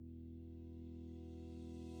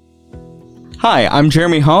Hi, I'm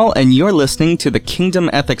Jeremy Hall, and you're listening to the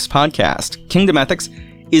Kingdom Ethics Podcast. Kingdom Ethics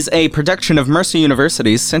is a production of Mercer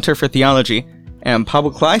University's Center for Theology and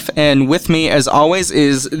Public Life, and with me, as always,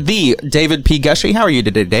 is the David P. Gushy. How are you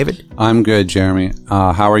today, David? I'm good, Jeremy.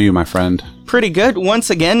 How are you, my friend? Pretty good.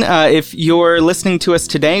 Once again, if you're listening to us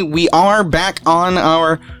today, we are back on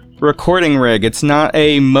our recording rig. It's not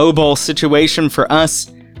a mobile situation for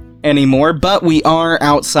us anymore, but we are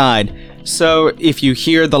outside. So if you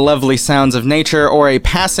hear the lovely sounds of nature or a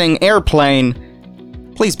passing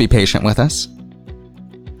airplane, please be patient with us.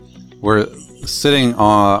 We're sitting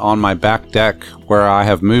on my back deck where I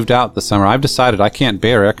have moved out this summer. I've decided I can't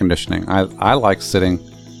bear air conditioning. I like sitting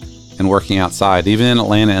and working outside, even in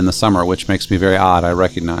Atlanta in the summer, which makes me very odd, I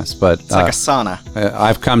recognize. But it's like a sauna.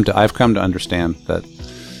 I've come to understand that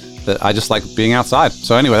I just like being outside.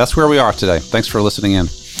 So anyway, that's where we are today. Thanks for listening in.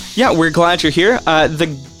 Yeah, we're glad you're here.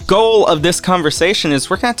 The goal of this conversation is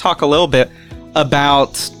we're going to talk a little bit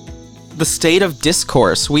about the state of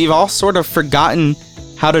discourse. We've all sort of forgotten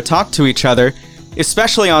how to talk to each other,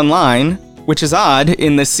 especially online, which is odd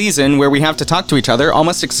in this season where we have to talk to each other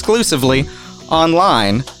almost exclusively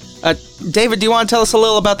online. David, do you want to tell us a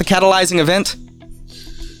little about the catalyzing event?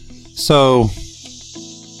 So,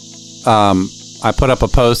 I put up a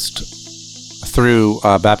post through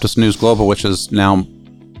Baptist News Global, which is now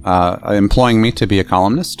employing me to be a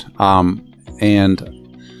columnist, and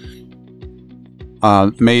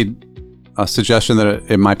made a suggestion that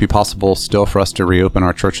it might be possible still for us to reopen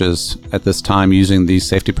our churches at this time using these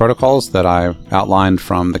safety protocols that I outlined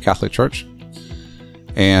from the Catholic Church.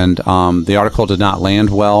 And the article did not land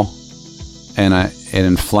well, and it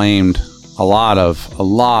inflamed a lot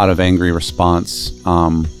of angry response.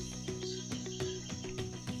 One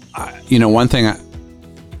thing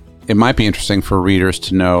it might be interesting for readers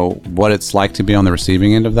to know what it's like to be on the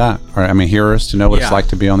receiving end of that. Hearers to know what it's like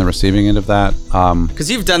to be on the receiving end of that. Because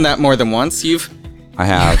you've done that more than once. I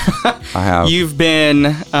have. You've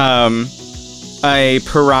been a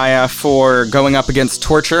pariah for going up against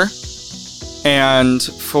torture and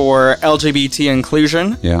for LGBT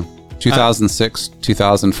inclusion. Yeah. 2006,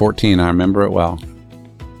 2014. I remember it well.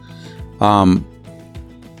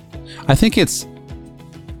 I think it's,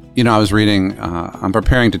 I was reading, I'm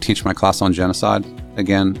preparing to teach my class on genocide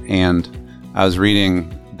again, and I was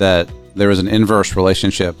reading that there is an inverse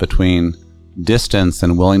relationship between distance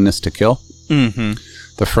and willingness to kill. Mm-hmm.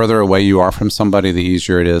 The further away you are from somebody, the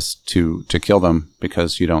easier it is to kill them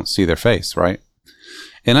because you don't see their face, right?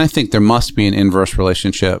 And I think there must be an inverse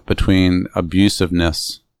relationship between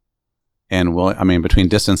abusiveness and between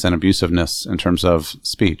distance and abusiveness in terms of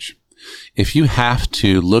speech. If you have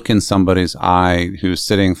to look in somebody's eye who's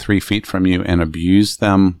sitting 3 feet from you and abuse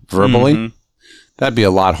them verbally, mm-hmm. that'd be a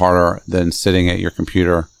lot harder than sitting at your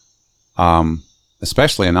computer,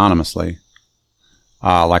 especially anonymously,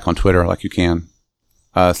 like on Twitter, like you can.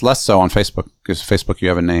 It's less so on Facebook, because Facebook you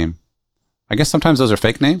have a name. I guess sometimes those are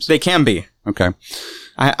fake names? They can be. Okay.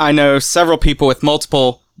 I know several people with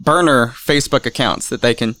multiple burner Facebook accounts that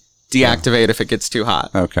they can deactivate if it gets too hot.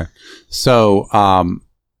 Okay. So,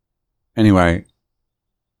 anyway,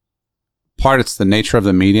 it's the nature of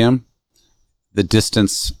the medium. The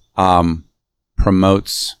distance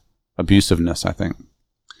promotes abusiveness, I think.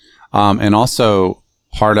 And also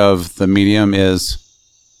part of the medium is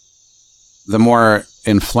the more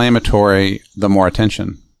inflammatory, the more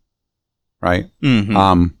attention, right?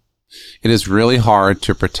 Mm-hmm. It is really hard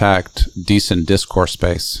to protect decent discourse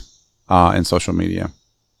space in social media.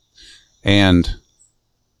 And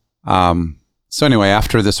so anyway,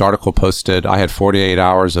 after this article posted, I had 48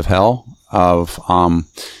 hours of hell of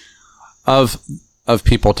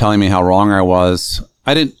people telling me how wrong I was.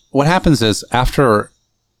 What happens is after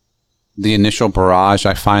the initial barrage,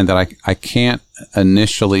 I find that I can't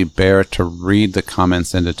initially bear to read the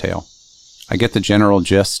comments in detail. I get the general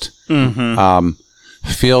gist, mm-hmm.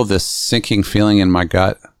 Feel this sinking feeling in my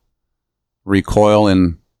gut, recoil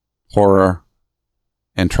in horror,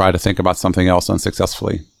 and try to think about something else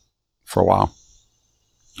unsuccessfully for a while.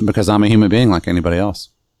 Because I'm a human being like anybody else.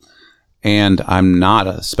 And I'm not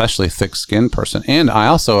a especially thick-skinned person. And I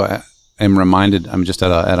also am reminded, I'm just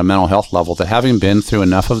at a mental health level, that having been through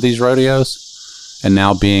enough of these rodeos and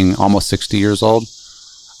now being almost 60 years old,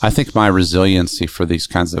 I think my resiliency for these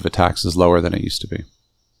kinds of attacks is lower than it used to be.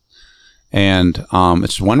 And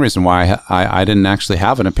it's one reason why I didn't actually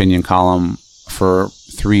have an opinion column for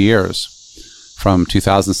 3 years, from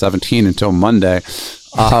 2017 until Monday.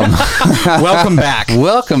 Welcome back.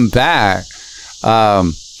 Welcome back.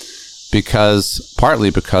 Partly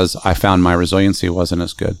because I found my resiliency wasn't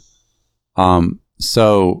as good.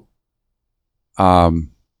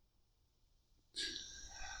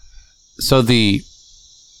 So the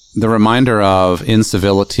reminder of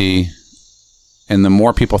incivility, and the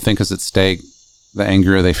more people think is at stake, the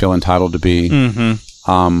angrier they feel entitled to be.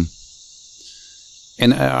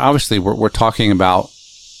 And obviously, we're talking about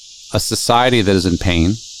a society that is in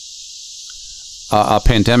pain, a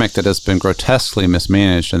pandemic that has been grotesquely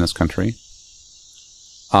mismanaged in this country,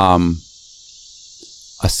 a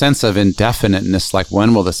sense of indefiniteness, like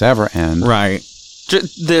when will this ever end? Right.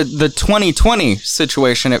 The 2020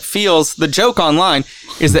 situation, it feels, the joke online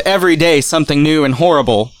is that every day something new and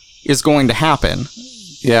horrible is going to happen.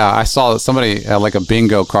 Yeah, I saw somebody like a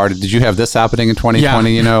bingo card. Did you have this happening in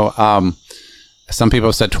 2020? Yeah. You know, some people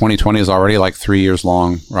have said 2020 is already like 3 years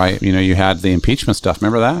long, right? You know, you had the impeachment stuff.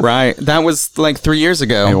 Remember that? Right. That was like 3 years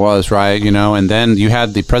ago. It was, right? You know, and then you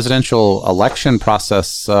had the presidential election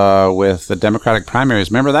process with the Democratic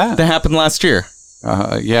primaries. Remember that? That happened last year.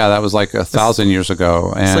 Yeah, that was like 1,000 years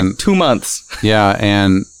ago. And it's like 2 months. Yeah,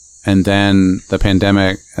 and then the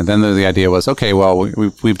pandemic, and then the idea was, okay, well,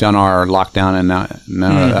 we've done our lockdown, and now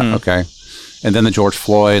okay, and then the George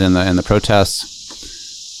Floyd and the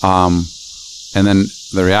protests, and then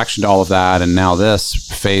the reaction to all of that, and now this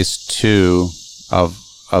phase 2 of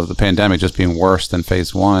the pandemic just being worse than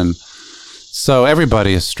phase 1. So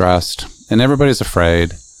everybody is stressed and everybody's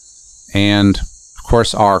afraid, and of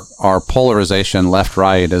course our polarization left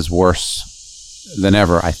right is worse than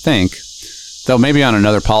ever, I think. Though maybe on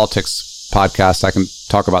another politics podcast, I can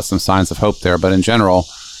talk about some signs of hope there. But in general,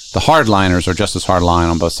 the hardliners are just as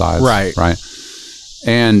hardline on both sides. Right. Right.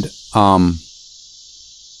 And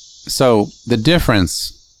so the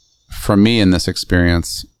difference for me in this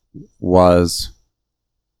experience was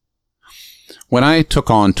when I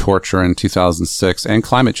took on torture in 2006 and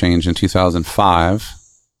climate change in 2005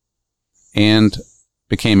 and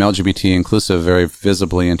became LGBT inclusive very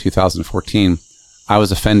visibly in 2014, I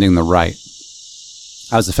was offending the right.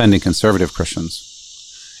 I was offending conservative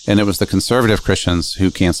Christians, and it was the conservative Christians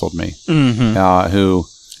who canceled me, who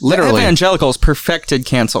literally... The evangelicals perfected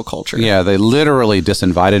cancel culture. Yeah, they literally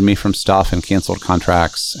disinvited me from stuff and canceled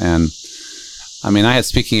contracts. And I mean, I had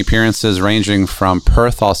speaking appearances ranging from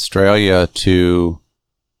Perth, Australia to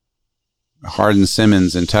Hardin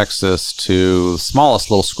Simmons in Texas to the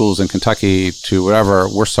smallest little schools in Kentucky to whatever.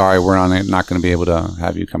 We're sorry, we're not going to be able to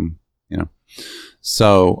have you come, you know.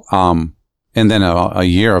 So, and then a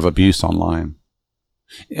year of abuse online.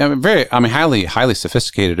 Highly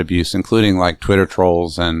sophisticated abuse, including like Twitter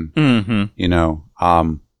trolls and, you know,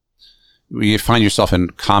 you find yourself in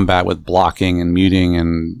combat with blocking and muting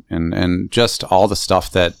and just all the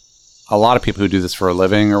stuff that a lot of people who do this for a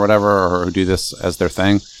living or whatever, or who do this as their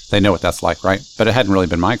thing, they know what that's like, right? But it hadn't really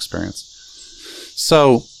been my experience.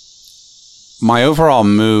 So my overall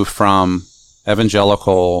move from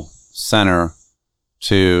evangelical center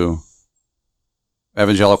to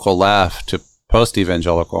evangelical left to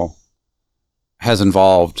post-evangelical has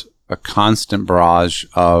involved a constant barrage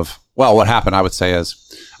of, well, what happened, I would say, is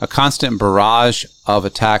a constant barrage of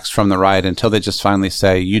attacks from the right until they just finally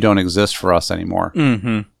say, you don't exist for us anymore.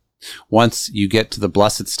 Once you get to the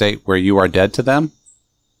blessed state where you are dead to them,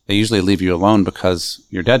 they usually leave you alone because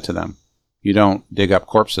you're dead to them. You don't dig up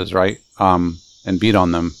corpses, right? And beat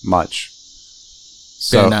on them much.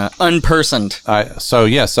 So, Been unpersoned.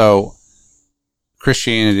 So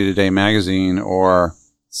Christianity Today magazine or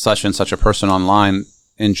such and such a person online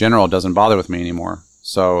in general doesn't bother with me anymore.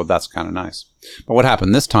 So that's kind of nice. But what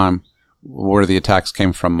happened this time, where the attacks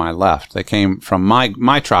came from my left, they came from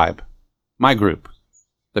my tribe, my group,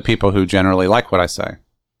 the people who generally like what I say.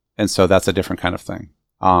 And so that's a different kind of thing.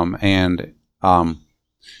 I'm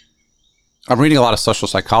reading a lot of social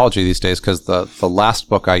psychology these days because the last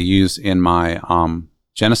book I use in my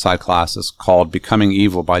genocide class is called Becoming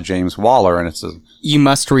Evil by James Waller, and you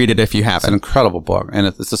must read it if you haven't. It's an incredible book, and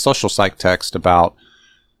it's a social psych text about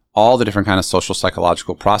all the different kind of social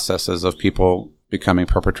psychological processes of people becoming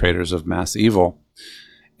perpetrators of mass evil.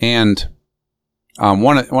 And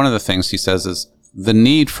one of the things he says is the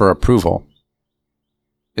need for approval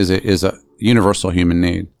is a universal human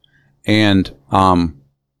need, and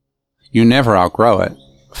you never outgrow it.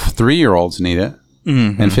 3-year-olds need it,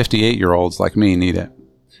 and 58-year-olds like me need it.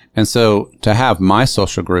 And so to have my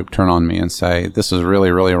social group turn on me and say, this is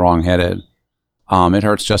really, really wrong-headed, it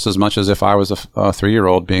hurts just as much as if I was a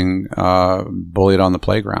 3-year-old being bullied on the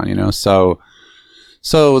playground, you know? So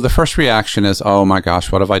the first reaction is, oh my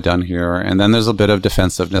gosh, what have I done here? And then there's a bit of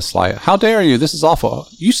defensiveness like, how dare you? This is awful.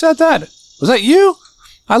 You said that. Was that you?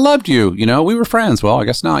 I loved you. You know, we were friends. Well, I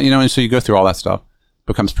guess not, you know? And so you go through all that stuff. It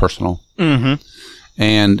becomes personal.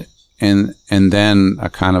 And then a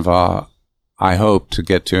kind of I hope to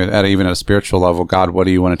get to it even at a spiritual level. God, what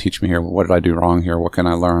do you want to teach me here? What did I do wrong here? What can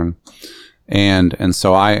I learn? And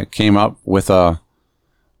so I came up with a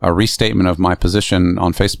restatement of my position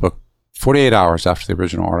on Facebook 48 hours after the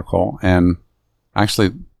original article, and I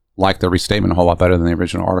actually liked the restatement a whole lot better than the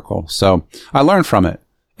original article. So I learned from it.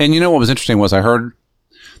 And what was interesting was I heard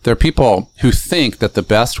there are people who think that the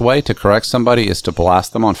best way to correct somebody is to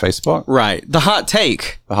blast them on Facebook. Right. The hot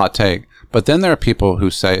take. But then there are people who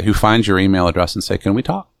find your email address and say, can we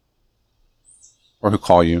talk? Or who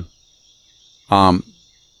call you. And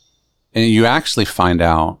you actually find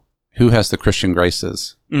out who has the Christian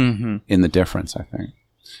graces in the difference, I think.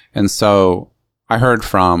 And so I heard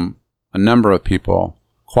from a number of people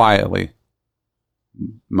quietly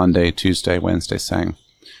Monday, Tuesday, Wednesday saying,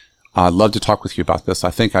 I'd love to talk with you about this.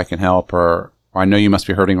 I think I can help, or I know you must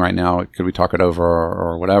be hurting right now. Could we talk it over,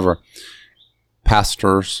 or whatever?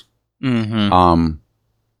 Pastors, fellow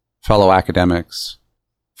academics,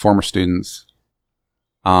 former students,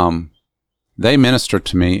 they ministered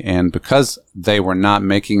to me, and because they were not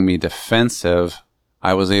making me defensive,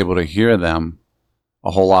 I was able to hear them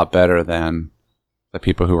a whole lot better than the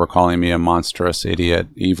people who were calling me a monstrous idiot,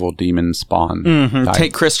 evil demon spawn.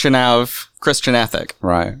 Take Christian out of Christian ethic.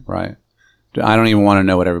 Right. I don't even want to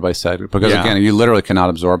know what everybody said, because again, you literally cannot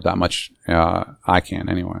absorb that much. I can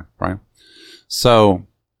anyway, right? So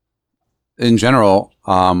in general,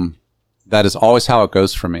 that is always how it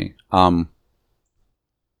goes for me.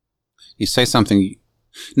 You say something.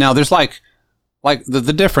 Now there's like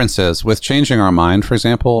the difference is with Changing Our Mind, for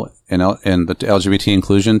example, in the LGBT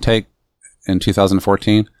inclusion take in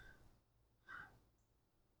 2014,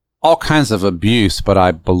 all kinds of abuse, but I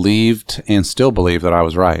believed and still believe that I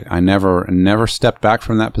was right. I never stepped back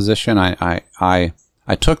from that position. I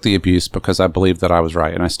took the abuse because I believed that I was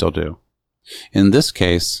right, and I still do. In this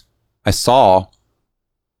case, I saw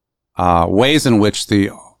ways in which the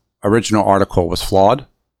original article was flawed,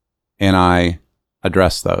 and I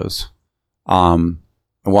addressed those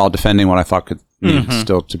while defending what I thought could need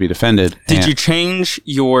still to be defended. Did you change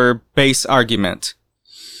your base argument?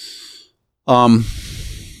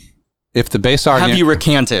 If the base argument... Have you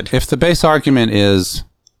recanted? If the base argument is,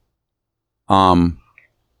 if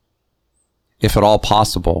at all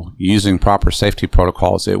possible, using proper safety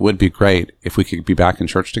protocols, it would be great if we could be back in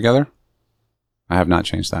church together. I have not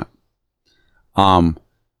changed that.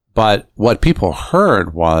 But what people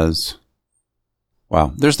heard was,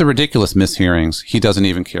 well, there's the ridiculous mishearings. He doesn't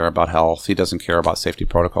even care about health. He doesn't care about safety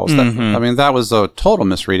protocols. That was a total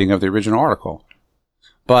misreading of the original article.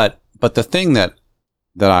 But the thing that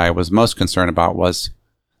I was most concerned about was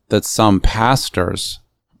that some pastors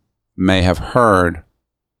may have heard,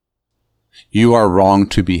 you are wrong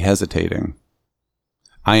to be hesitating.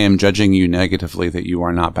 I am judging you negatively that you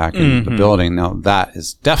are not back in the building. Now, that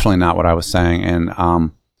is definitely not what I was saying.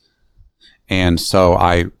 And so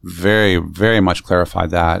I very, very much clarified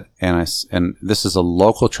that. And this is a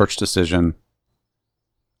local church decision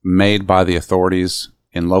made by the authorities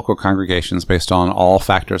in local congregations based on all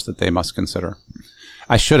factors that they must consider.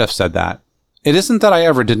 I should have said that. It isn't that I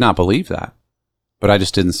ever did not believe that, but I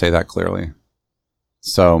just didn't say that clearly.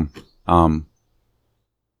 So,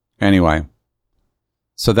 anyway,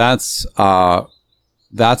 so that's a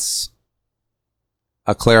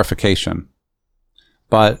clarification.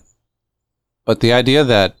 But the idea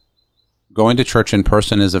that going to church in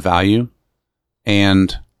person is a value,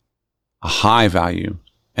 and a high value,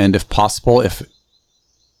 and if possible, if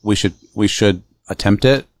we should attempt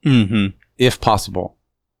it, if possible,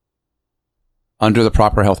 under the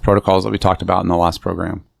proper health protocols that we talked about in the last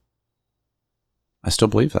program. I still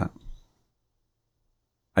believe that.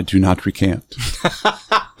 I do not recant.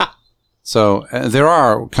 So there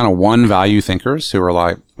are kind of one value thinkers who are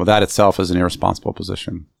like, well, that itself is an irresponsible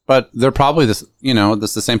position. But they're probably this the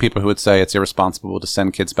same people who would say it's irresponsible to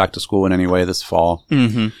send kids back to school in any way this fall.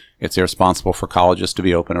 It's irresponsible for colleges to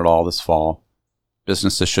be open at all this fall.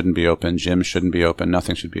 Businesses shouldn't be open. Gyms shouldn't be open.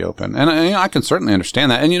 Nothing should be open. And I can certainly understand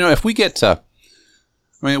that. And, if we get to,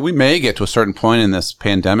 we may get to a certain point in this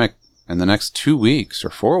pandemic in the next 2 weeks or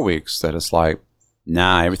 4 weeks that it's like,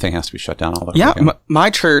 nah, everything has to be shut down all the time. Yeah,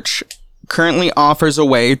 my church currently offers a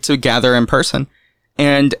way to gather in person.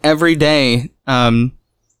 And every day, my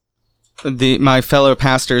fellow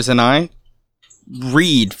pastors and I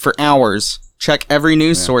read for hours, check every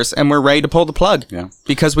news source, and we're ready to pull the plug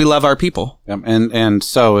because we love our people. And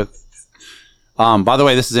so, by the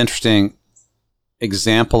way, this is an interesting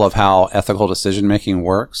example of how ethical decision making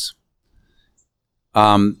works.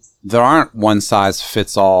 There aren't one size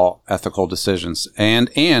fits all ethical decisions,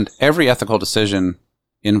 and every ethical decision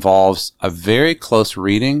involves a very close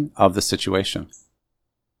reading of the situation,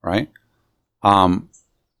 right? the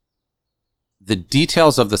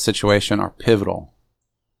details of the situation are pivotal.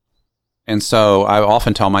 And so I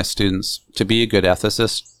often tell my students, to be a good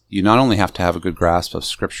ethicist, you not only have to have a good grasp of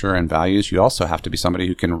scripture and values, you also have to be somebody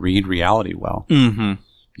who can read reality well. Mm-hmm.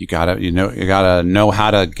 You gotta know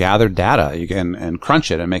how to gather data and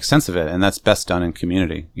crunch it and make sense of it, and that's best done in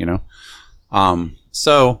community. And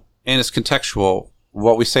it's contextual.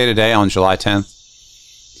 What we say today on July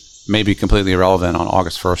 10th may be completely irrelevant on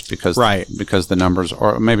August 1st because the numbers,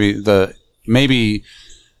 or maybe the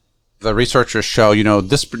researchers show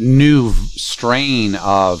this new strain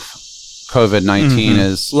of COVID-19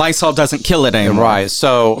 is Lysol doesn't kill it anymore. Right.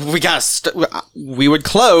 So we would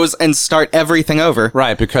close and start everything over.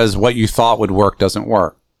 Right, because what you thought would work doesn't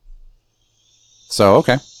work. So,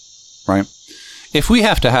 okay. Right. If we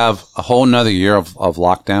have to have a whole nother year of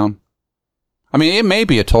lockdown, I mean, it may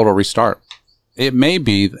be a total restart. It may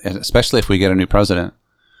be, especially if we get a new president,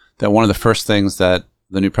 that one of the first things that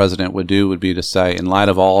the new president would do would be to say, in light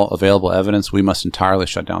of all available evidence, we must entirely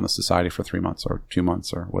shut down the society for 3 months or 2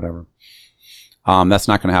 months or whatever. That's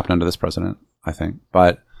not going to happen under this president, I think.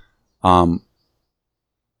 But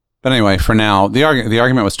anyway, for now, the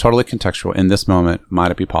argument was totally contextual. In this moment,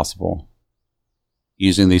 might it be possible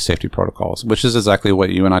using these safety protocols, which is exactly what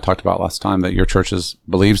you and I talked about last time, that your church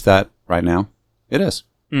believes that right now. It is.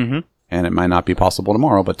 Mm-hmm. And it might not be possible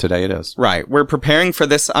tomorrow, but today it is. Right. We're preparing for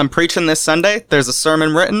this. I'm preaching this Sunday. There's a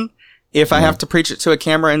sermon written. If I have to preach it to a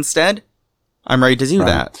camera instead, I'm ready to do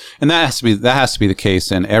that. And that has to be the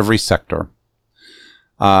case in every sector.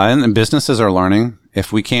 And businesses are learning.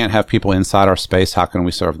 If we can't have people inside our space, how can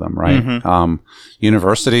we serve them, right? Mm-hmm.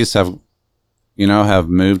 Universities have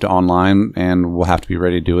moved online and will have to be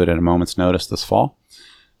ready to do it at a moment's notice this fall.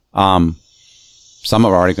 Some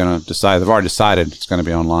are already going to decide. They've already decided it's going to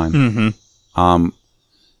be online. Mm-hmm.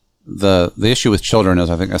 The issue with children is,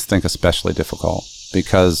 I think, especially difficult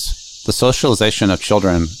because the socialization of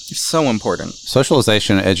children is so important.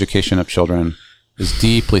 Socialization and education of children is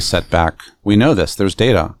deeply set back. We know this. There's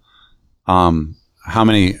data. How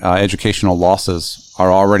many educational losses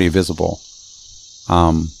are already visible?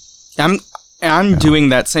 I'm doing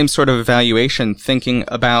that same sort of evaluation, thinking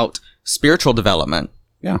about spiritual development.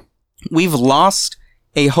 Yeah. We've lost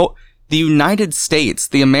the United States,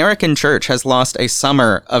 the American church has lost a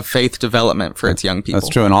summer of faith development for its young people. That's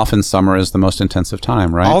true. And often summer is the most intensive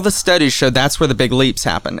time, right? All the studies show that's where the big leaps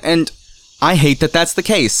happen. And I hate that that's the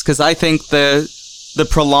case, because I think the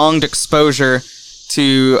prolonged exposure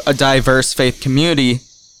to a diverse faith community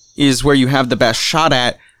is where you have the best shot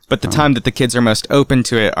at. But the time that the kids are most open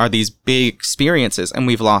to it are these big experiences, and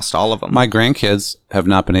we've lost all of them. My grandkids have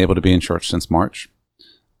not been able to be in church since March.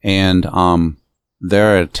 And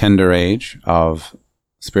they're at a tender age of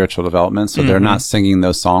spiritual development, so they're not singing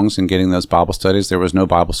those songs and getting those Bible studies. There was no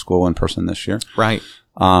Bible school in person this year. Right.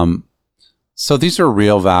 So these are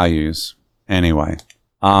real values anyway.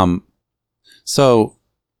 So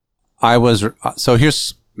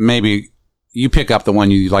here's, maybe you pick up the one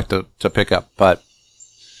you like to pick up, but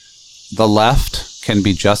the left can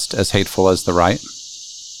be just as hateful as the right.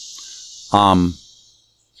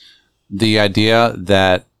 The idea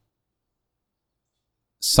that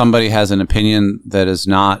somebody has an opinion that is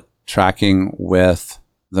not tracking with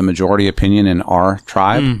the majority opinion in our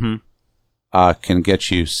tribe can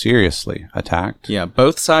get you seriously attacked. Yeah,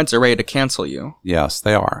 both sides are ready to cancel you. Yes,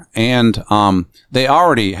 they are. And they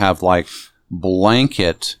already have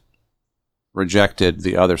blanket rejected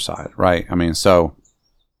the other side, right? I mean, so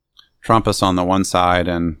Trump is on the one side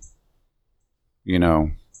and,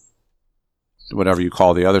 whatever you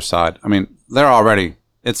call the other side. I mean,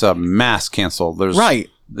 it's a mass cancel. There's right.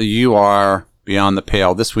 You are beyond the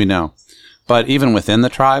pale. This we know. But even within the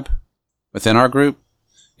tribe, within our group,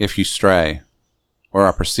 if you stray or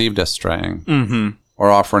are perceived as straying or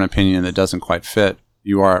offer an opinion that doesn't quite fit,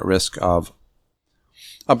 you are at risk of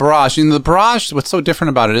a barrage. And the barrage, what's so different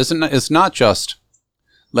about it is not just,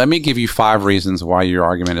 let me give you 5 reasons why your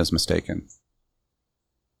argument is mistaken.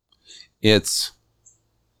 It's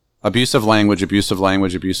abusive language.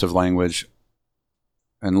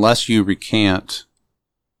 Unless you recant,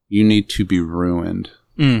 you need to be ruined.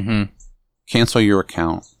 Cancel your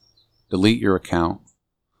account. Delete your account.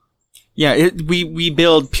 Yeah, we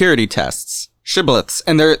build purity tests, shibboleths,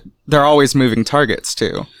 and they're always moving targets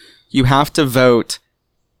too. You have to vote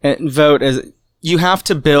as you have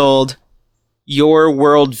to build your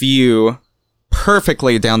worldview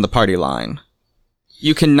perfectly down the party line.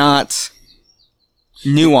 You cannot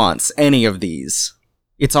nuance any of these.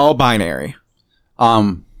 It's all binary.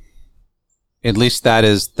 At least that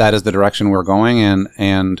is the direction we're going in,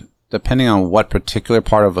 and depending on what particular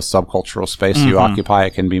part of a subcultural space you occupy,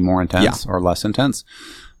 it can be more intense or less intense.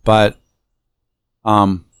 But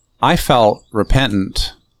I felt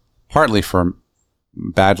repentant, partly for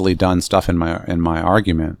badly done stuff in my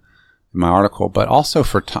argument, in my article, but also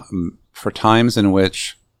for times in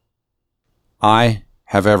which I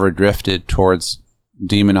have ever drifted towards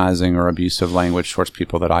demonizing or abusive language towards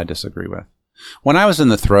people that I disagree with. When I was in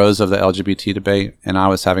the throes of the LGBT debate and I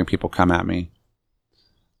was having people come at me,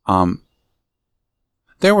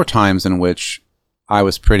 there were times in which I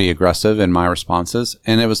was pretty aggressive in my responses,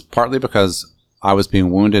 and it was partly because I was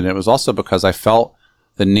being wounded. It was also because I felt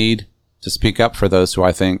the need to speak up for those who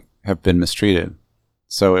I think have been mistreated.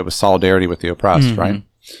 So it was solidarity with the oppressed, right?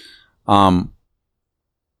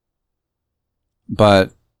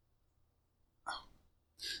 But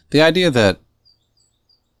the idea that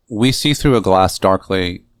we see through a glass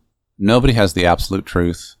darkly, nobody has the absolute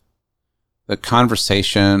truth. The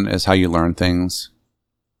conversation is how you learn things.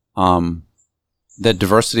 That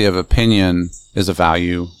diversity of opinion is a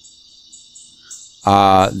value.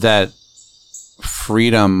 That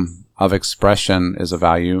freedom of expression is a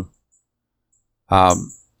value.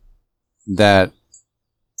 That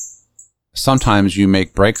sometimes you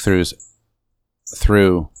make breakthroughs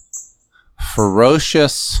through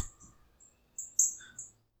ferocious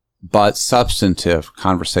but substantive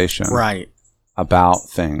conversation about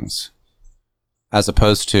things, as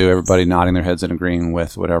opposed to everybody nodding their heads and agreeing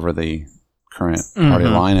with whatever the current party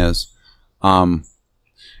line is. And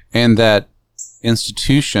that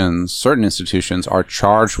certain institutions are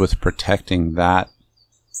charged with protecting that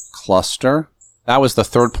cluster. That was the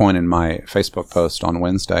third point in my Facebook post on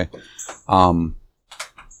Wednesday.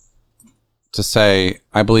 To say,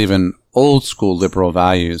 I believe in old school liberal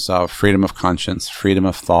values of freedom of conscience, freedom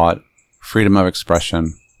of thought, freedom of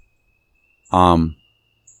expression,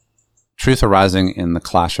 truth arising in the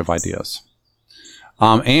clash of ideas.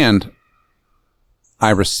 And I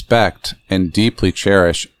respect and deeply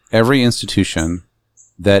cherish every institution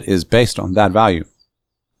that is based on that value.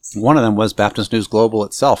 One of them was Baptist News Global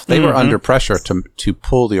itself. They were under pressure to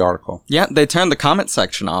pull the article. Yeah, they turned the comment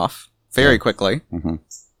section off very quickly.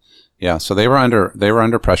 Yeah, so they were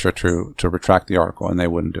under pressure to retract the article, and they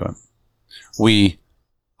wouldn't do it. We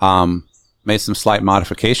made some slight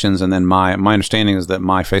modifications, and then my understanding is that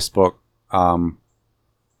my Facebook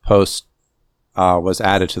post was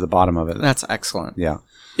added to the bottom of it. That's excellent. Yeah,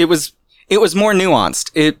 it was more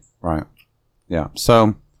nuanced. Right. Yeah.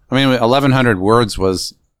 So I mean, 1,100 words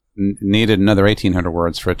was needed another 1,800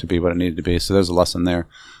 words for it to be what it needed to be. So there's a lesson there.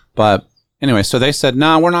 But anyway, so they said,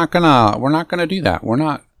 no, we're not gonna do that.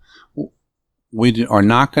 We are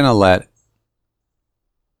not going to let,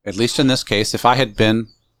 at least in this case, if I had been,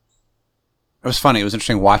 it was funny. It was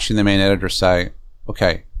interesting watching the main editor say,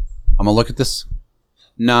 okay, I'm going to look at this.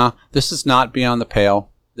 Nah, this is not beyond the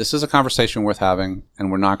pale. This is a conversation worth having, and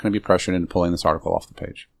we're not going to be pressured into pulling this article off the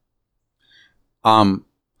page.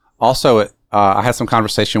 Also, I had some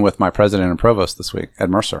conversation with my president and provost this week at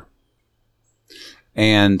Mercer.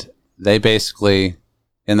 And they basically,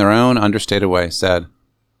 in their own understated way, said,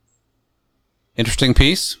 interesting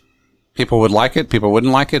piece. People would like it. People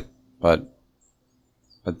wouldn't like it. But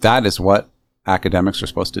that is what academics are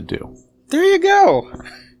supposed to do. There you go.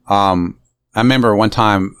 I remember one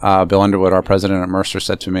time Bill Underwood, our president at Mercer,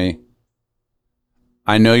 said to me,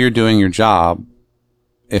 I know you're doing your job.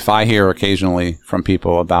 If I hear occasionally from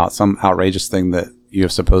people about some outrageous thing that you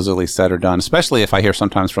have supposedly said or done, especially if I hear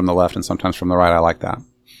sometimes from the left and sometimes from the right, I like that.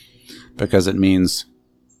 Because it means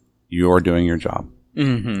you're doing your job.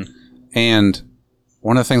 And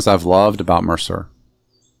one of the things I've loved about Mercer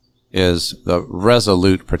is the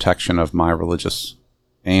resolute protection of my religious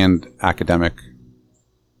and academic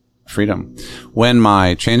freedom. When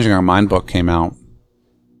my Changing Our Mind book came out,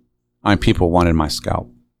 people wanted my scalp.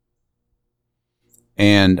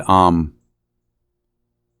 And the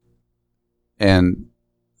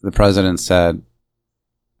president said,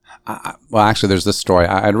 well, actually, there's this story.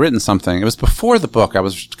 I'd written something. It was before the book. I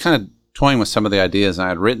was kind of toying with some of the ideas, and I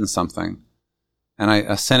had written something. And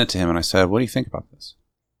I sent it to him, and I said, what do you think about this?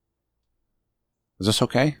 Is this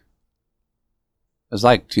okay? It was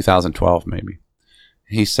like 2012, maybe.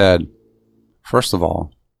 He said, first of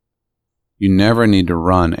all, you never need to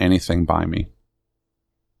run anything by me.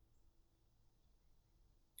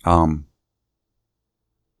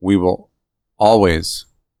 We will always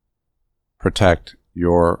protect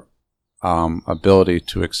your ability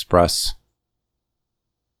to express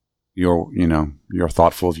your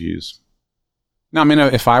thoughtful views. Now, I mean,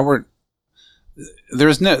 if I were,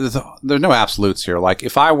 there's no absolutes here. Like,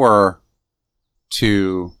 if I were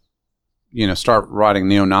to start writing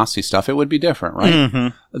neo-Nazi stuff, it would be different, right?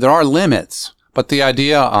 Mm-hmm. There are limits, but the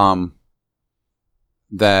idea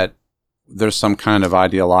that there's some kind of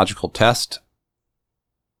ideological test,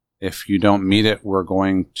 if you don't meet it, we're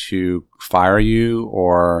going to fire you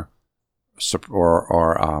or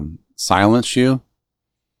silence you.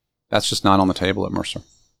 That's just not on the table at Mercer.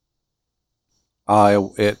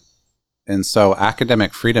 And so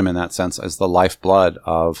academic freedom in that sense is the lifeblood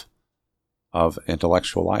of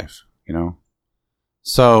intellectual life,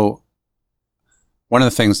 So one of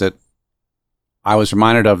the things that I was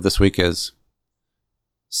reminded of this week is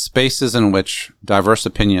spaces in which diverse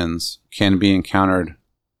opinions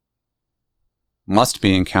must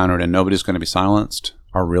be encountered, and nobody's going to be silenced,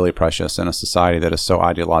 are really precious in a society that is so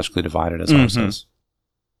ideologically divided as ours is.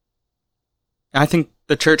 I think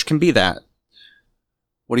the church can be that.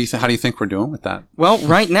 What do you how do you think we're doing with that? Well,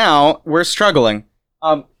 right now we're struggling.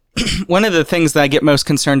 One of the things that I get most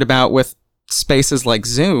concerned about with spaces like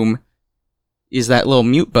Zoom is that little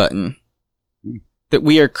mute button. That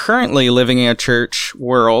we are currently living in a church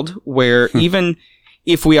world where even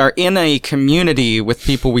if we are in a community with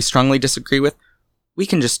people we strongly disagree with, we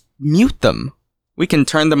can just mute them. We can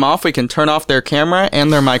turn them off. We can turn off their camera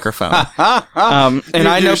and their microphone. And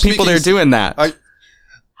I know people that are doing that.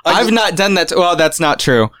 I've not done that. Well, that's not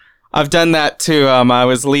true. I've done that too.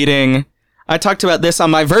 I talked about this on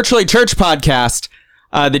my Virtually Church podcast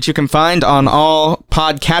that you can find on all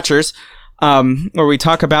podcatchers, where we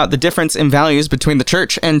talk about the difference in values between the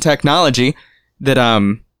church and technology. That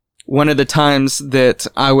one of the times that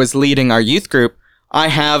I was leading our youth group, I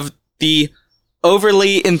have the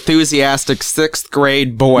overly enthusiastic 6th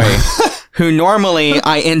grade boy who normally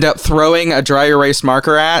I end up throwing a dry erase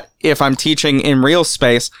marker at if I'm teaching in real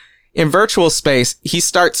space. In virtual space, he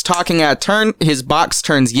starts talking at a turn, his box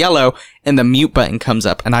turns yellow, and the mute button comes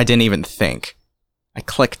up, and I didn't even think. I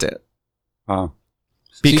clicked it. Oh.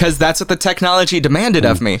 Because that's what the technology demanded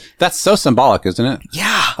of me. That's so symbolic, isn't it?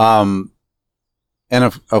 Yeah. And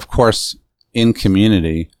of course, in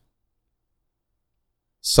community,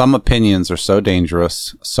 some opinions are so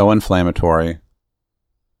dangerous, so inflammatory,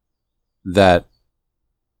 that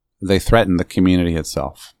they threaten the community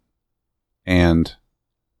itself. And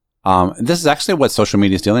this is actually what social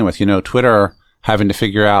media is dealing with. Twitter having to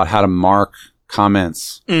figure out how to mark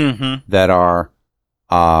comments that are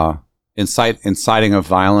inciting of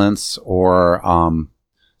violence or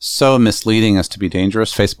so misleading as to be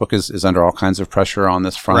dangerous. Facebook is under all kinds of pressure on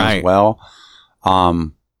this front as well.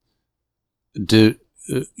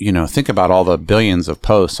 Think about all the billions of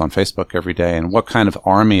posts on Facebook every day, and what kind of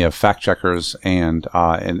army of fact checkers and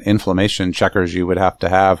inflammation checkers you would have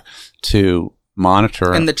to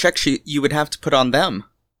monitor. And the check sheet you would have to put on them.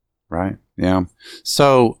 Right. Yeah.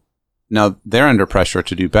 So now they're under pressure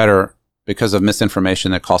to do better because of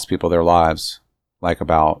misinformation that costs people their lives, like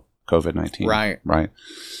about COVID-19. Right. Right.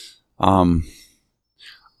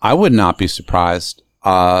 I would not be surprised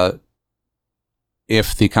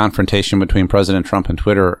if the confrontation between President Trump and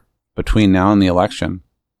Twitter between now and the election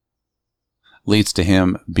leads to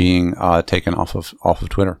him being taken off of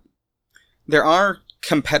Twitter. There are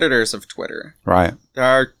competitors of Twitter. Right. There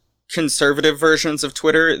are conservative versions of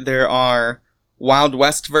Twitter. There are Wild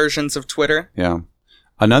West versions of Twitter. Yeah.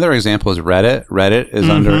 Another example is Reddit. Reddit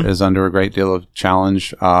is under a great deal of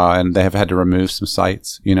challenge, and they have had to remove some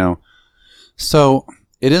sites, So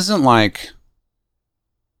it isn't like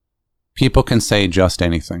people can say just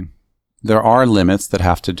anything. There are limits that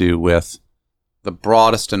have to do with the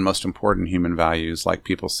broadest and most important human values, like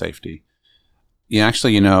people's safety.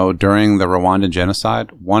 During the Rwandan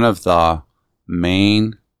genocide, one of the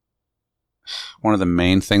main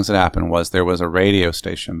things that happened was there was a radio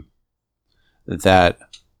station that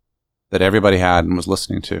everybody had and was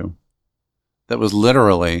listening to that was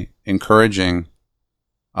literally encouraging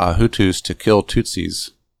Hutus to kill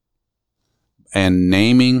Tutsis and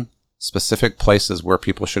naming specific places where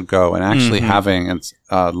people should go, and actually having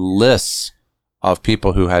lists of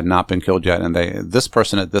people who had not been killed yet, and this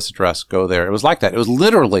person at this address, go there. It was like that. It was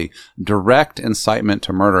literally direct incitement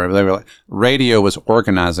to murder. Radio was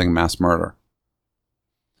organizing mass murder.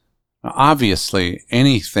 Now, obviously,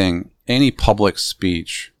 any public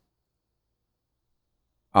speech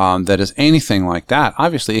that is anything like that,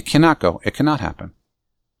 obviously it cannot happen.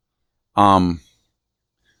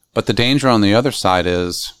 But the danger on the other side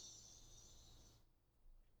is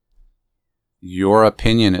your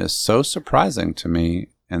opinion is so surprising to me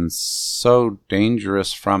and so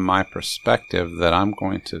dangerous from my perspective that I'm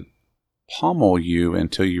going to pummel you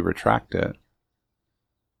until you retract it.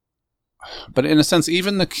 But in a sense,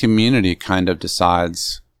 even the community kind of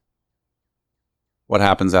decides what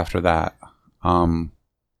happens after that.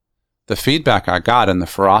 the feedback I got and the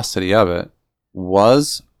ferocity of it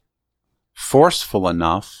was forceful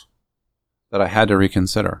enough that I had to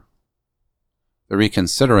reconsider. The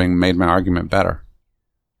reconsidering made my argument better.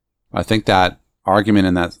 I think that argument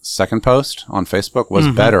in that second post on Facebook was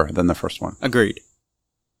better than the first one. Agreed.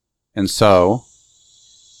 And so,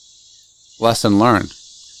 lesson learned.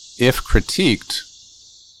 If critiqued,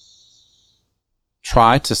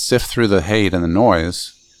 try to sift through the hate and the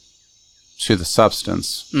noise to the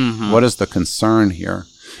substance. What is the concern here?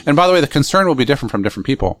 And by the way, the concern will be different from different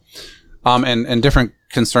people. And different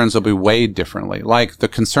concerns will be weighed differently. Like the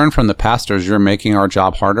concern from the pastors, you're making our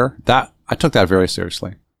job harder. That I took that very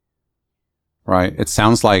seriously. Right? It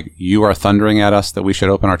sounds like you are thundering at us that we should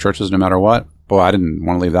open our churches no matter what. Boy, I didn't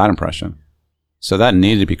want to leave that impression. So that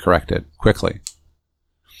needed to be corrected quickly.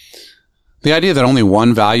 The idea that only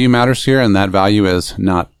one value matters here, and that value is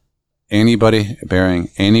not anybody bearing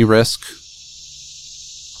any risk,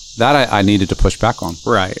 that I needed to push back on.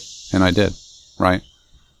 Right. And I did. Right.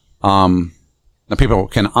 Now people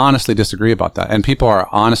can honestly disagree about that. And people are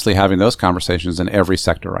honestly having those conversations in every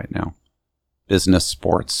sector right now. Business,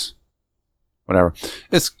 sports, whatever.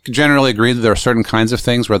 It's generally agreed that there are certain kinds of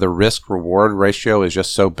things where the risk-reward ratio is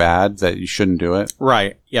just so bad that you shouldn't do it.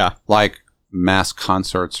 Right. Yeah. Like mass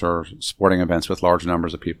concerts or sporting events with large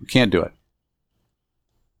numbers of people. You can't do it.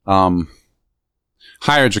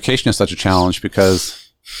 Higher education is such a challenge because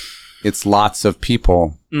it's lots of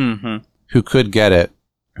people who could get it,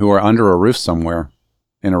 who are under a roof somewhere,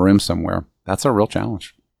 in a room somewhere. That's a real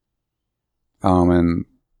challenge. And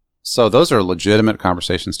so those are legitimate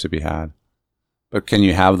conversations to be had. But can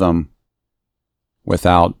you have them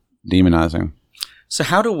without demonizing? So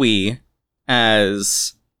how do we,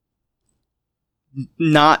 as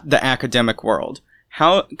not the academic world,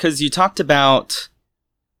 because you talked about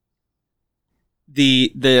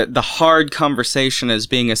the hard conversation as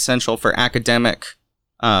being essential for academic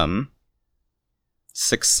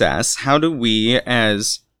success, how do we,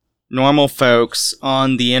 as normal folks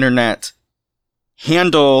on the internet,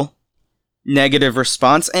 handle negative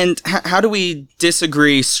response? And how do we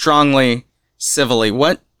disagree strongly, civilly?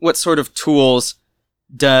 What sort of tools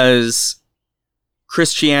does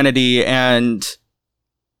Christianity and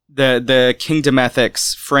the kingdom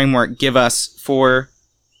ethics framework give us for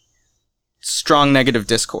strong negative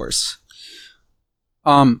discourse?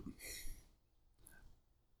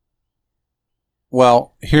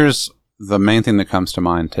 Well, here's the main thing that comes to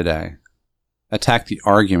mind today. Attack the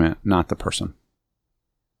argument, not the person.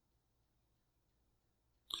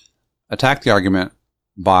 Attack the argument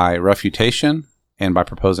by refutation and by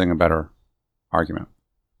proposing a better argument.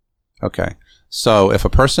 Okay. So if a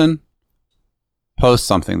person posts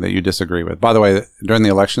something that you disagree with, by the way, during the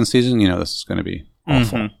election season, this is going to be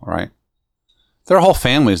awful, right? There are whole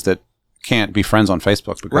families that can't be friends on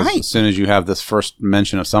Facebook because as soon as you have this first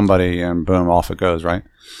mention of somebody and boom, off it goes, right?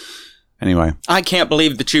 Anyway. I can't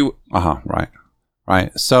believe that you...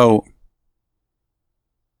 Right. So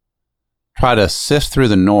try to sift through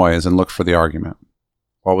the noise and look for the argument.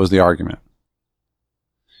 What was the argument?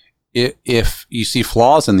 If you see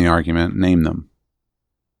flaws in the argument, name them.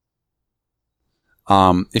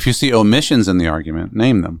 If you see omissions in the argument,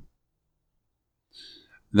 name them.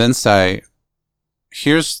 Then say,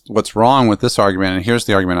 here's what's wrong with this argument, and here's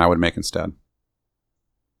the argument I would make instead.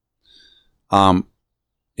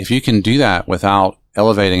 If you can do that without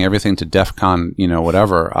elevating everything to DEFCON,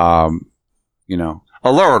 whatever,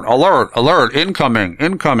 alert, incoming,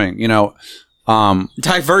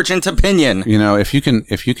 divergent opinion. If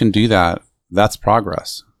you can do that, that's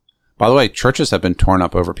progress. By the way, churches have been torn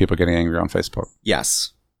up over people getting angry on Facebook.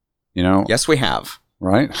 Yes. Yes, we have.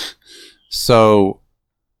 Right? So,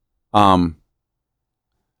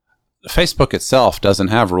 Facebook itself doesn't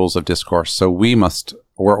have rules of discourse, so we must,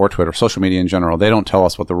 or Twitter, social media in general, they don't tell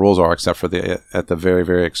us what the rules are except for at the very,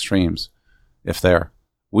 very extremes, if they're.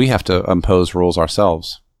 We have to impose rules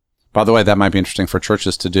ourselves. By the way, that might be interesting for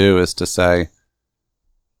churches to do, is to say,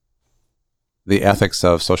 the ethics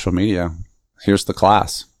of social media, here's the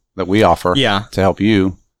class that we offer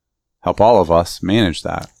to help all of us manage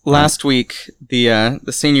that. Last week, the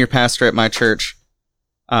senior pastor at my church,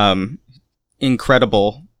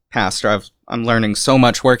 incredible pastor, I'm learning so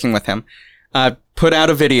much working with him, put out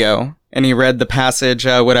a video, and he read the passage,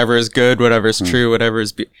 whatever is good, whatever is true, whatever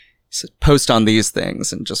is... He said, post on these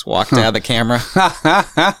things, and just walked out of the camera.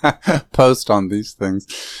 Post on these things.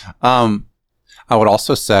 I would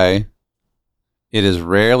also say it is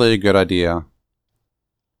rarely a good idea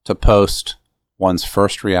to post one's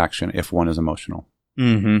first reaction if one is emotional.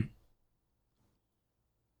 Mm-hmm.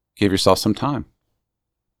 Give yourself some time.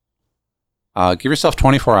 Give yourself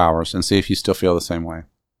 24 hours and see if you still feel the same way.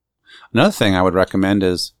 Another thing I would recommend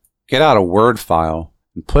is get out a Word file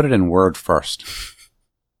and put it in Word first.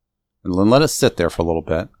 And then let it sit there for a little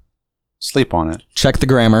bit. Sleep on it. Check the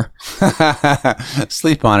grammar.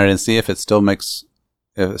 Sleep on it and see if it still makes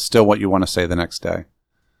if it's still what you want to say the next day.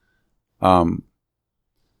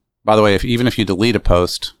 By the way, even if you delete a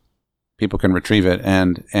post, people can retrieve it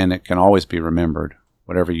and it can always be remembered.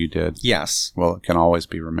 Whatever you did. Yes. Well, it can always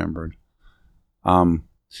be remembered.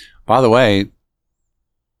 By the way,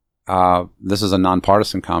 this is a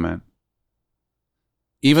nonpartisan comment.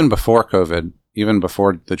 Even before COVID, even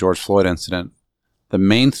before the George Floyd incident, the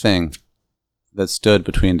main thing that stood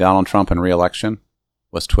between Donald Trump and re-election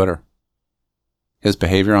was Twitter. His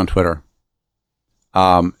behavior on Twitter.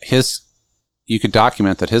 You could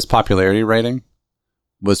document that his popularity rating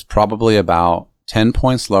was probably about 10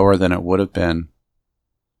 points lower than it would have been,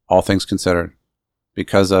 all things considered,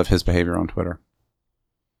 because of his behavior on Twitter.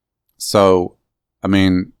 So, I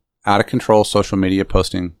mean, out of control social media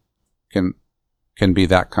posting can be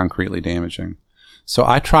that concretely damaging. So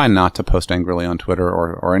I try not to post angrily on Twitter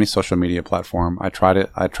or any social media platform. I try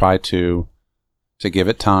to give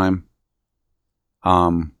it time,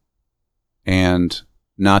 and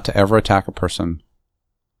not to ever attack a person.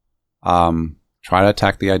 Try to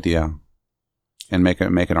attack the idea and make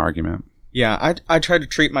an argument. Yeah, I try to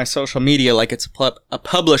treat my social media like it's a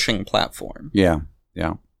publishing platform. Yeah.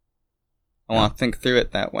 I want to think through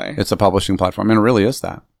it that way. It's a publishing platform, and it really is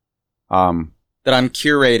that. That I'm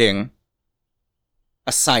curating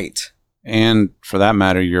a site. And for that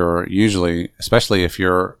matter, you're usually, especially if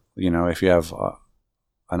you're, if you have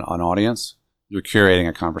an audience, you're curating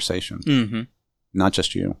a conversation. Mm-hmm. Not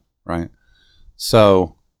just you, right?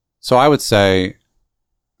 So I would say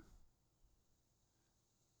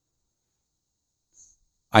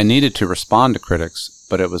I needed to respond to critics,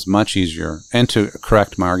 but it was much easier, and to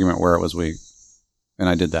correct my argument where it was weak, and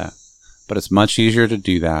I did that. But it's much easier to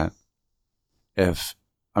do that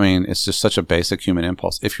it's just such a basic human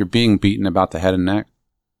impulse. If you're being beaten about the head and neck,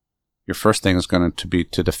 your first thing is going to be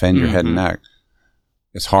to defend your head and neck.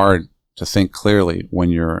 It's hard to think clearly when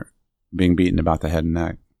you're being beaten about the head and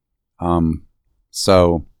neck. And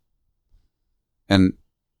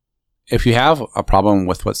if you have a problem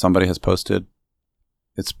with what somebody has posted,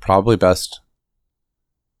 it's probably best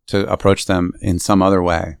to approach them in some other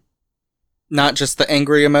way. Not just the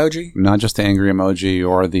angry emoji? Not just the angry emoji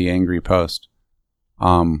or the angry post.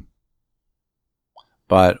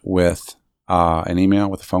 But with an email,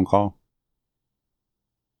 with a phone call.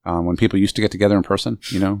 When people used to get together in person,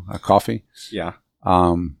 a coffee. Yeah.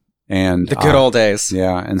 And the good old days.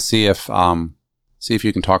 Yeah, and see if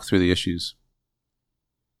you can talk through the issues.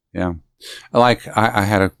 Yeah. Like, I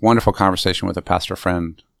had a wonderful conversation with a pastor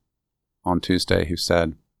friend on Tuesday who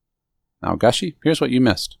said, "Now, Gushy, here's what you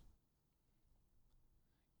missed.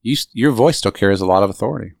 Your voice still carries a lot of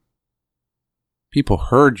authority. People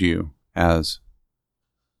heard you as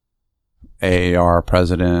AAR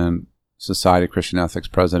president, Society of Christian Ethics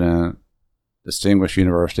president, distinguished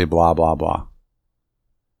university, blah, blah, blah."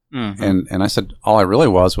 Mm-hmm. And I said, all I really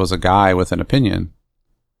was a guy with an opinion.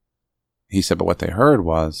 He said, but what they heard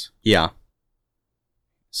was... Yeah.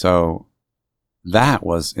 So that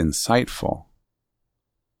was insightful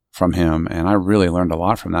from him, and I really learned a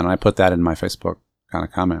lot from that, and I put that in my Facebook kind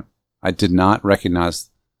of comment. I did not recognize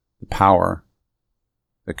the power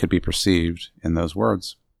that could be perceived in those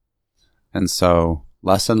words. And so,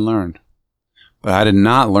 lesson learned. But I did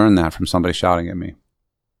not learn that from somebody shouting at me.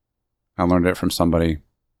 I learned it from somebody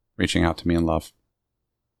reaching out to me in love.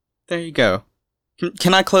 There you go.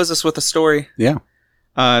 Can I close this with a story? Yeah.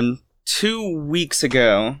 2 weeks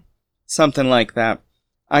ago, something like that,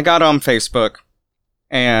 I got on Facebook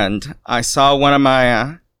and I saw one of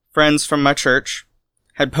my friends from my church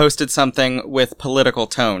had posted something with political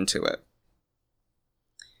tone to it.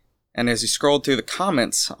 And as you scrolled through the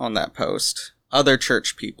comments on that post, other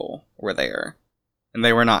church people were there, and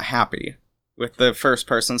they were not happy with the first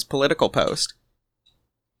person's political post.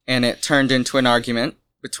 And it turned into an argument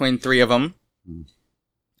between 3 of them,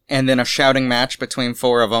 and then a shouting match between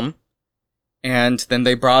 4 of them. And then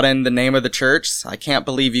they brought in the name of the church. I can't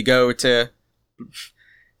believe you go to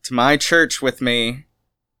my church with me.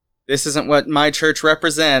 This isn't what my church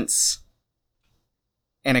represents.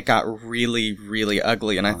 And it got really, really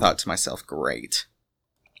ugly, and I thought to myself, great.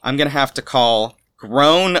 I'm going to have to call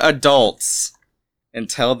grown adults and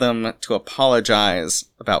tell them to apologize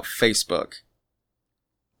about Facebook.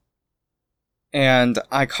 And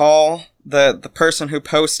I call the person who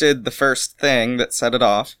posted the first thing that set it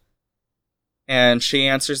off, and she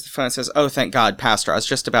answers the phone and says, "Oh, thank God, Pastor, I was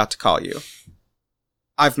just about to call you.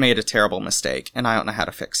 I've made a terrible mistake, and I don't know how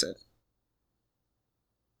to fix it."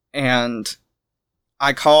 And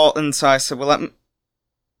I call, and so I said, well,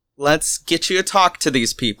 let's get you to talk to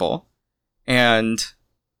these people, and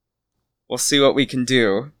we'll see what we can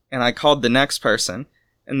do. And I called the next person,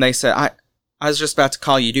 and they said, I was just about to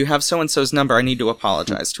call you. Do you have so-and-so's number? I need to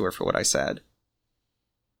apologize to her for what I said.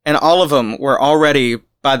 And all of them were already,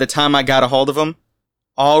 by the time I got a hold of them,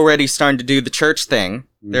 already starting to do the church thing.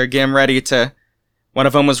 They're getting ready to, one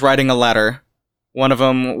of them was writing a letter. One of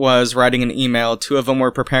them was writing an email. Two of them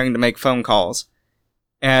were preparing to make phone calls.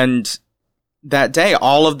 And that day,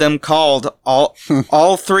 all of them called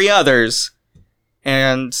all three others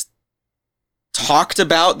and talked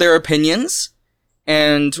about their opinions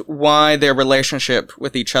and why their relationship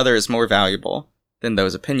with each other is more valuable than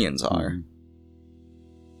those opinions are.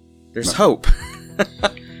 There's hope.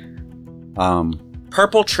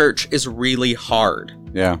 Purple Church is really hard.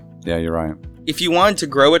 Yeah, you're right. If you wanted to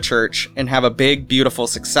grow a church and have a big, beautiful,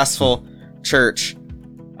 successful church,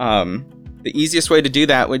 the easiest way to do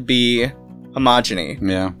that would be homogeny.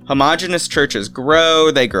 Yeah. Homogeneous churches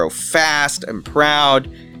grow, they grow fast and proud.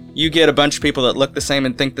 You get a bunch of people that look the same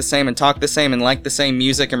and think the same and talk the same and like the same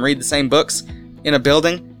music and read the same books in a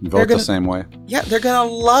building. Vote the same way. Yeah, they're going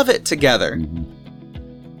to love it together.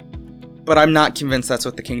 But I'm not convinced that's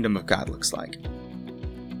what the kingdom of God looks like.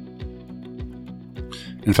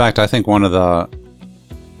 In fact, I think one of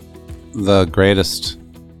the greatest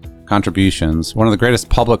contributions, one of the greatest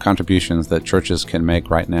public contributions that churches can make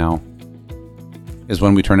right now is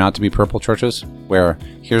when we turn out to be purple churches, where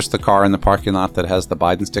here's the car in the parking lot that has the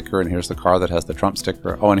Biden sticker, and here's the car that has the Trump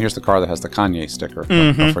sticker. Oh, and here's the car that has the Kanye sticker.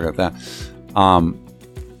 Don't forget that.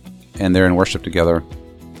 And they're in worship together,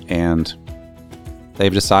 and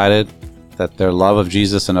they've decided that their love of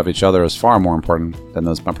Jesus and of each other is far more important than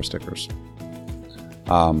those bumper stickers.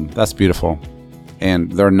 That's beautiful.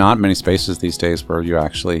 And there are not many spaces these days where you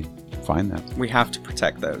actually find that. We have to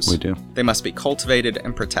protect those. We do. They must be cultivated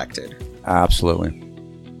and protected. Absolutely.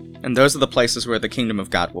 And those are the places where the kingdom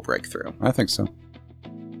of God will break through. I think so.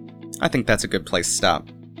 I think that's a good place to stop.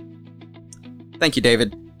 Thank you,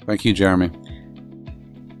 David. Thank you, Jeremy.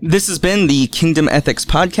 This has been the Kingdom Ethics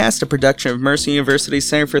Podcast, a production of Mercy University's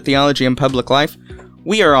Center for Theology and Public Life.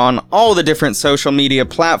 We are on all the different social media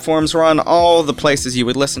platforms. We're on all the places you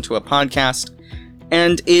would listen to a podcast.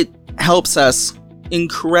 And it helps us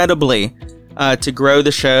incredibly to grow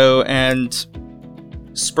the show and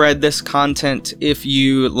spread this content. If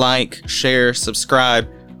you like, share, subscribe,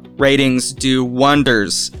 ratings do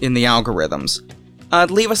wonders in the algorithms.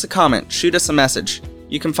 Leave us a comment. Shoot us a message.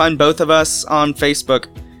 You can find both of us on Facebook.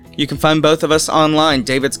 You can find both of us online.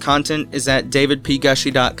 David's content is at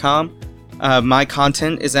davidpgushy.com. My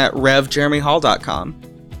content is at revjeremyhall.com.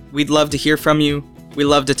 We'd love to hear from you. We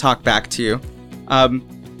love to talk back to you.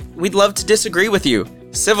 We'd love to disagree with you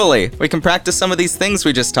civilly. We can practice some of these things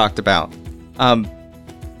we just talked about.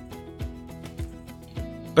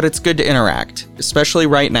 But it's good to interact, especially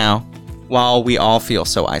right now, while we all feel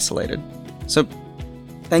so isolated. So,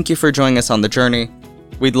 thank you for joining us on the journey.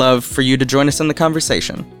 We'd love for you to join us in the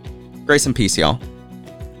conversation. Grace and peace, y'all.